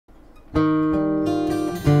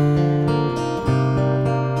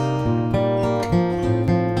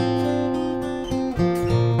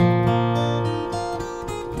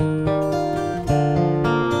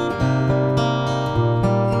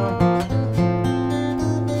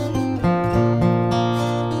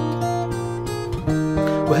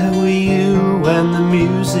Where were you when the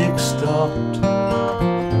music stopped?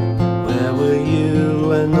 Where were you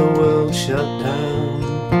when the world shut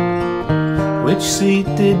down? Which seat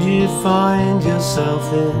did you find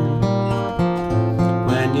yourself in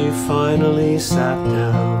when you finally sat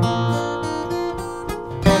down?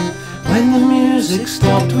 When the music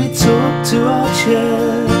stopped, we talked to our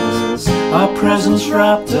chairs, our presents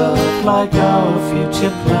wrapped up like our future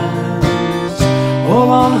plans. All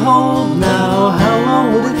on hold now, how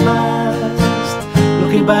long will it last?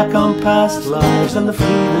 Looking back on past lives and the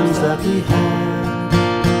freedoms that we had.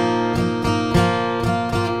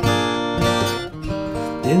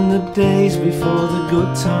 In the days before the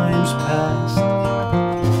good times passed,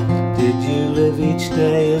 did you live each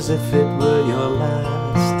day as if it were your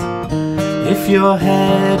last? If your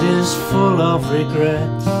head is full of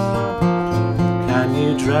regrets, can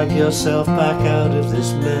you drag yourself back out of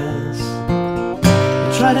this mess?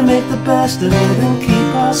 Try to make the best of it and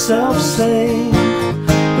keep ourselves sane.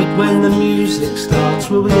 But when the music starts,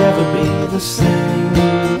 will we ever be the same?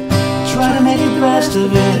 Try to make the best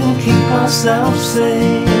of it and keep ourselves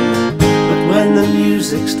sane. But when the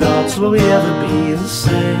music starts, will we ever be the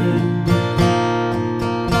same?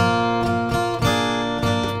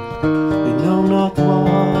 We know not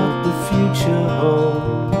what the future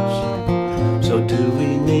holds, so do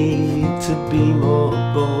we need to be more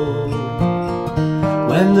bold?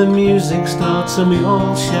 When the music starts and we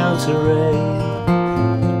all shout hooray,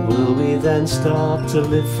 will we then start to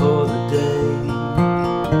live for the day?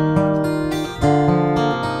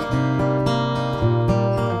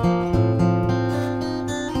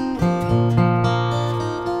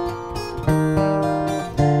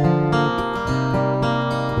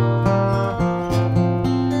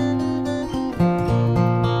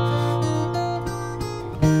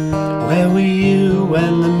 Where were you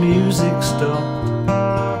when the music stopped?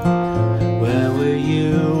 Where were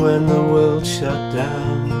you when the world shut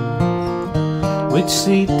down? Which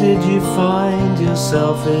seat did you find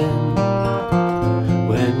yourself in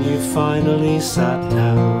when you finally sat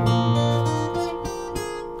down?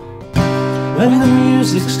 When the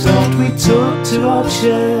music stopped, we talked to our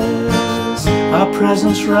chairs, our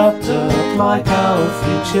presents wrapped up like our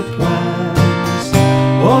future plans.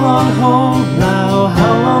 All on hold now,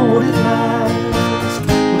 how long would it last?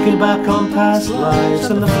 Looking back on past lives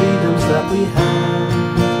and the freedoms that we had.